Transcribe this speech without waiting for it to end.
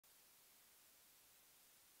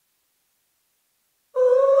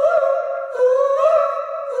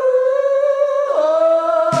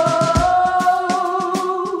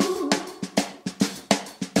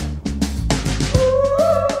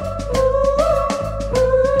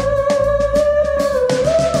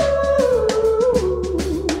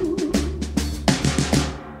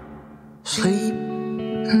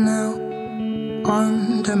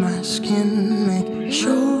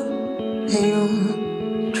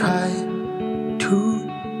try to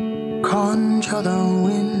conjure the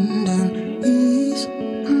wind and ease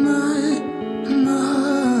my mind.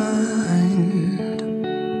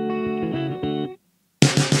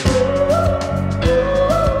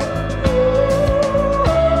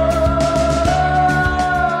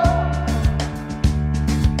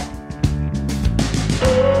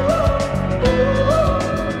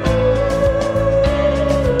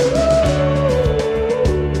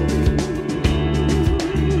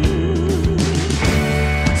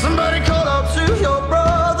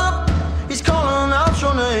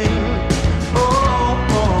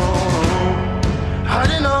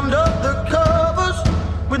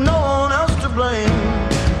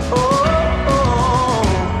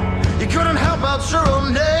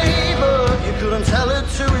 Tell it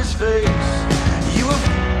to his face, you were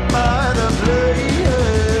by the blade.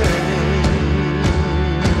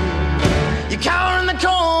 You cower in the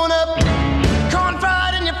corner, corn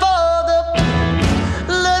fried in your father.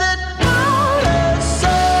 Let it out and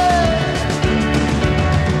say,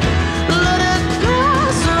 let it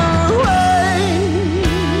pass away.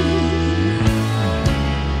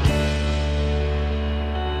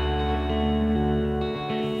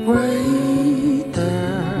 Wait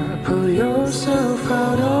there, pull yourself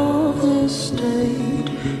out of this state,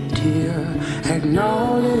 dear.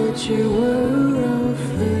 Acknowledge you were a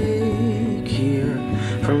fake here.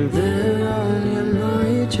 From there on you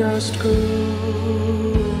might just go.